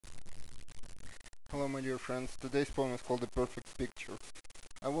Hello my dear friends, today's poem is called The Perfect Picture.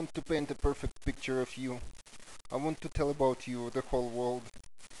 I want to paint a perfect picture of you. I want to tell about you, the whole world.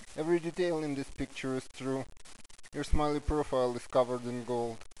 Every detail in this picture is true. Your smiley profile is covered in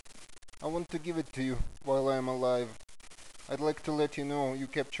gold. I want to give it to you while I am alive. I'd like to let you know you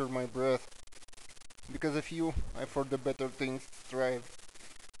capture my breath. Because of you, I for the better things strive.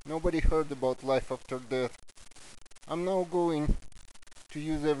 Nobody heard about life after death. I'm now going to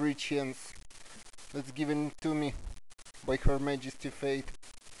use every chance that's given to me by Her Majesty Fate.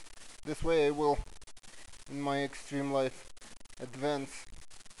 This way I will, in my extreme life, advance,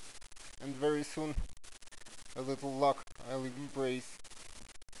 and very soon a little luck I'll embrace.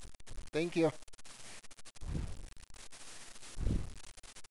 Thank you.